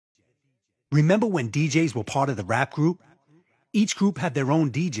Remember when DJs were part of the rap group? Each group had their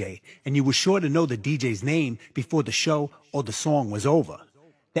own DJ, and you were sure to know the DJ's name before the show or the song was over.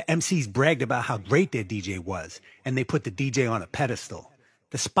 The MCs bragged about how great their DJ was, and they put the DJ on a pedestal.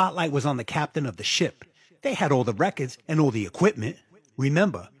 The spotlight was on the captain of the ship. They had all the records and all the equipment.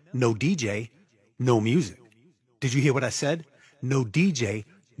 Remember, no DJ, no music. Did you hear what I said? No DJ,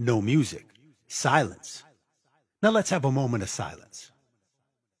 no music. Silence. Now let's have a moment of silence.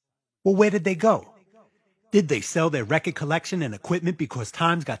 Well, where did they go? Did they sell their record collection and equipment because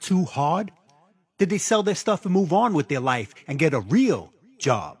times got too hard? Did they sell their stuff and move on with their life and get a real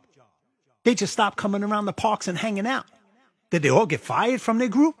job? They just stopped coming around the parks and hanging out. Did they all get fired from their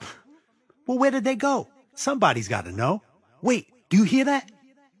group? Well, where did they go? Somebody's got to know. Wait, do you hear that?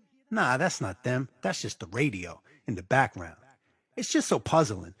 Nah, that's not them. That's just the radio in the background. It's just so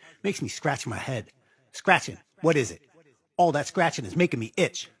puzzling. Makes me scratch my head. Scratching. What is it? All that scratching is making me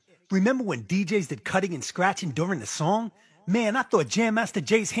itch. Remember when DJs did cutting and scratching during the song? Man, I thought Jam Master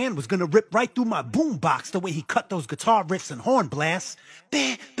Jay's hand was gonna rip right through my boombox the way he cut those guitar riffs and horn blasts.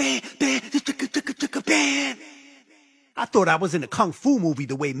 Bam, bam, bam, bam. I thought I was in a kung fu movie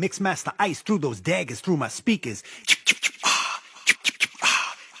the way Mixmaster Ice threw those daggers through my speakers.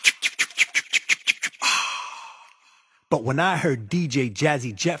 But when I heard DJ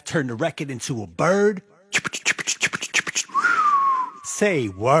Jazzy Jeff turn the record into a bird, say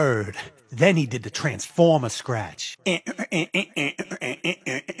word. Then he did the Transformer scratch.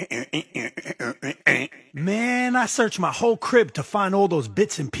 Man, I searched my whole crib to find all those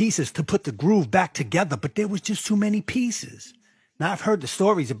bits and pieces to put the groove back together, but there was just too many pieces. Now, I've heard the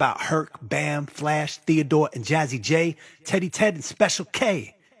stories about Herc, Bam, Flash, Theodore, and Jazzy J, Teddy Ted, and Special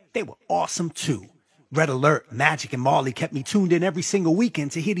K. They were awesome, too. Red Alert, Magic, and Marley kept me tuned in every single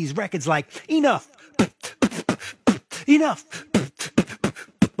weekend to hear these records like, enough, enough.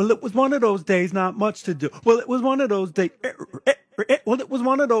 Well, it was one of those days, not much to do. Well, it was one of those days. Well, it was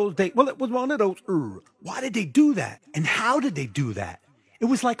one of those days. Well, it was one of those. Why did they do that? And how did they do that? It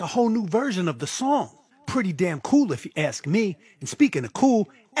was like a whole new version of the song. Pretty damn cool if you ask me. And speaking of cool,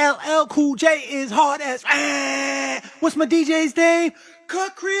 LL Cool J is hard as... What's my DJ's name?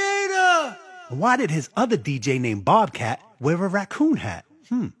 Cut Creator! Why did his other DJ named Bobcat wear a raccoon hat?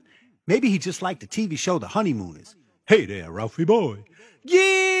 Maybe he just liked the TV show The Honeymooners. Hey there, Ralphie boy.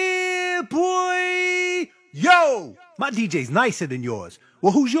 Yeah, boy! Yo! My DJ's nicer than yours.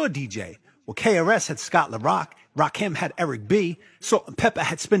 Well, who's your DJ? Well, KRS had Scott LaRock, Rakim had Eric B, Salt and Pepper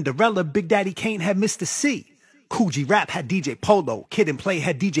had Spinderella, Big Daddy Kane had Mr. C. Kool G Rap had DJ Polo, Kid and Play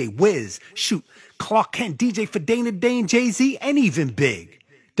had DJ Wiz, shoot, Clark Kent DJ for Dana Dane, Jay-Z, and even Big.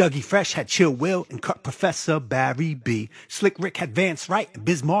 Dougie Fresh had Chill Will and Cut Professor Barry B. Slick Rick had Vance Wright and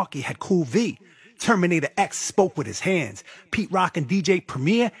Biz Markie had Cool V. Terminator X spoke with his hands. Pete Rock and DJ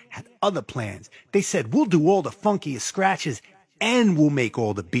Premier had other plans. They said, we'll do all the funkiest scratches and we'll make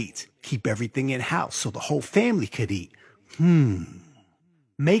all the beats. Keep everything in-house so the whole family could eat.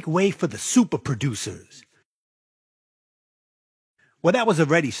 Make way for the super producers. Well, that was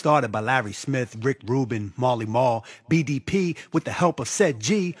already started by Larry Smith, Rick Rubin, Marley Marl, BDP, with the help of Ced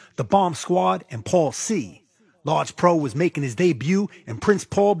G, the Bomb Squad, and Paul C. Large Pro was making his debut, and Prince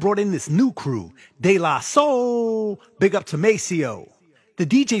Paul brought in this new crew, De La Soul, big up to Maceo. The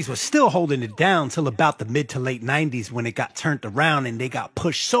DJs were still holding it down till about the mid to late 90s when it got turned around and they got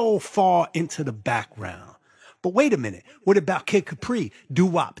pushed so far into the background. But wait a minute, what about Kid Capri,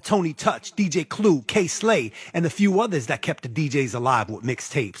 Doo-Wop, Tony Touch, DJ Clue, K-Slay, and a few others that kept the DJs alive with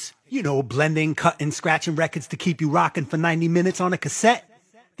mixtapes? You know, blending, cutting, scratching records to keep you rocking for 90 minutes on a cassette.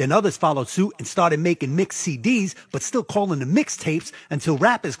 Then others followed suit and started making mixed CDs, but still calling them mixtapes until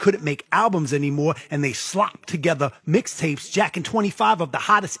rappers couldn't make albums anymore and they slopped together mixtapes, jacking 25 of the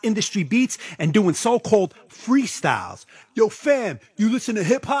hottest industry beats and doing so-called freestyles. Yo, fam, you listen to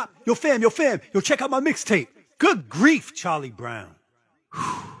hip-hop? Yo, fam, yo, check out my mixtape. Good grief, Charlie Brown.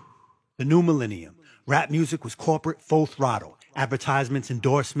 The new millennium. Rap music was corporate full throttle. Advertisements,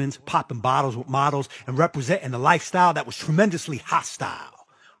 endorsements, popping bottles with models, and representing a lifestyle that was tremendously hostile.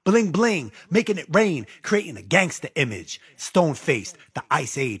 Bling bling, making it rain, creating a gangster image. Stone-faced, the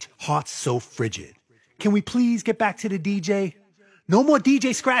Ice Age, hearts so frigid. Can we please get back to the DJ? No more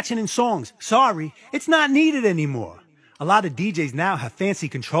DJ scratching in songs. Sorry, it's not needed anymore. A lot of DJs now have fancy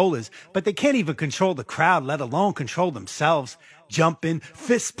controllers, but they can't even control the crowd, let alone control themselves. Jumping,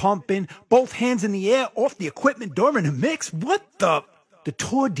 fist pumping, both hands in the air off the equipment during a mix. What the? The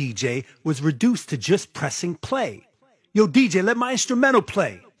tour DJ was reduced to just pressing play. Yo, DJ, let my instrumental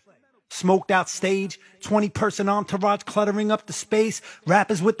play. Smoked out stage, 20-person entourage cluttering up the space,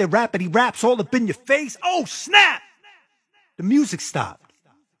 rappers with their rapidy raps all up in your face. Oh, snap! The music stopped.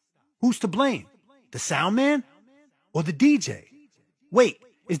 Who's to blame? The sound man or the DJ? Wait,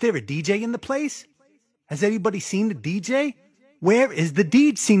 is there a DJ in the place? Has anybody seen the DJ? Where is the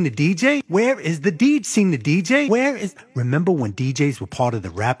DJ? Seen the DJ? Where is the DJ? Seen the DJ? Where is... Remember when DJs were part of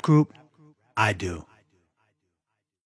the rap group? I do.